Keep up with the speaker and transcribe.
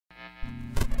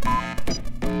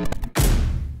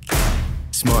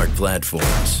Smart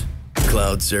platforms,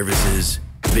 cloud services,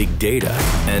 big data,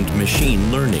 and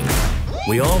machine learning.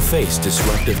 We all face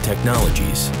disruptive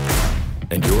technologies.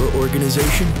 And your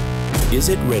organization? Is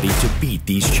it ready to beat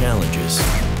these challenges?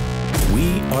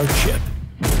 We are Tjip.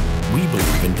 We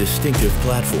believe in distinctive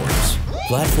platforms.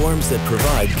 Platforms that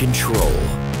provide control.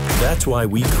 That's why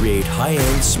we create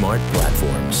high-end smart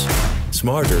platforms.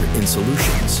 Smarter in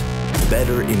solutions,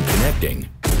 better in connecting,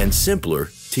 and simpler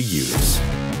to use.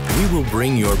 We will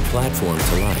bring your platform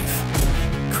to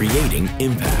life, creating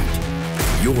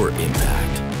impact. Your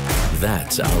impact.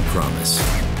 That's our promise.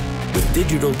 With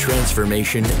digital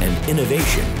transformation and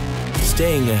innovation,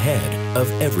 staying ahead of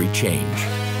every change.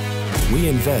 We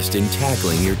invest in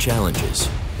tackling your challenges,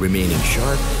 remaining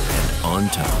sharp and on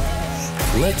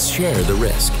top. Let's share the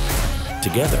risk.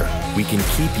 Together, we can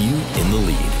keep you in the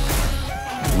lead.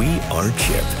 We are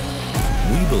Tjip.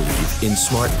 We believe in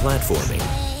smart platforming,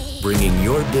 bringing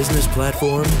your business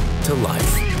platform to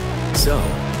life. So,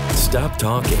 stop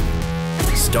talking.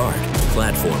 Start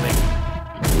platforming.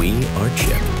 We are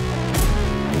Tjip.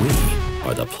 We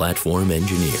are the platform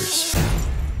engineers.